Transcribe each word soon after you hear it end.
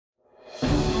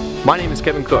My name is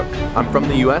Kevin Cook. I'm from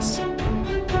the US.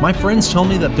 My friends tell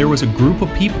me that there was a group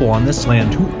of people on this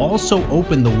land who also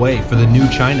opened the way for the new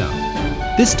China.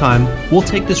 This time, we'll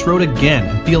take this road again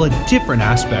and feel a different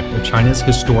aspect of China's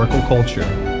historical culture.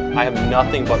 I have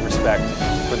nothing but respect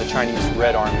for the Chinese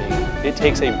Red Army. It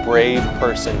takes a brave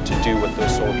person to do what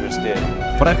those soldiers did.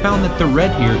 But I found that the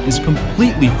red here is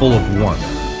completely full of warmth.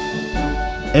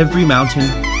 Every mountain,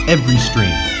 every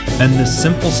stream, and this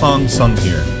simple song sung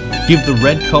here give the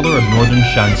red color of northern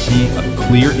Shanxi a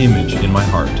clear image in my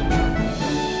heart.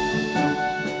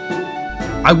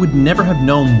 I would never have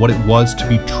known what it was to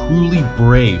be truly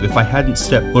brave if I hadn't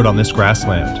stepped foot on this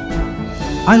grassland.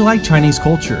 I like Chinese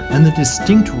culture and the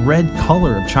distinct red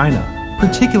color of China,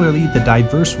 particularly the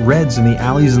diverse reds in the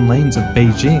alleys and lanes of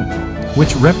Beijing,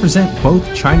 which represent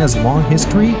both China's long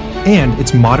history and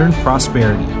its modern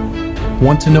prosperity.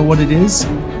 Want to know what it is?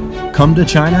 Come to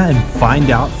China and find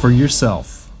out for yourself.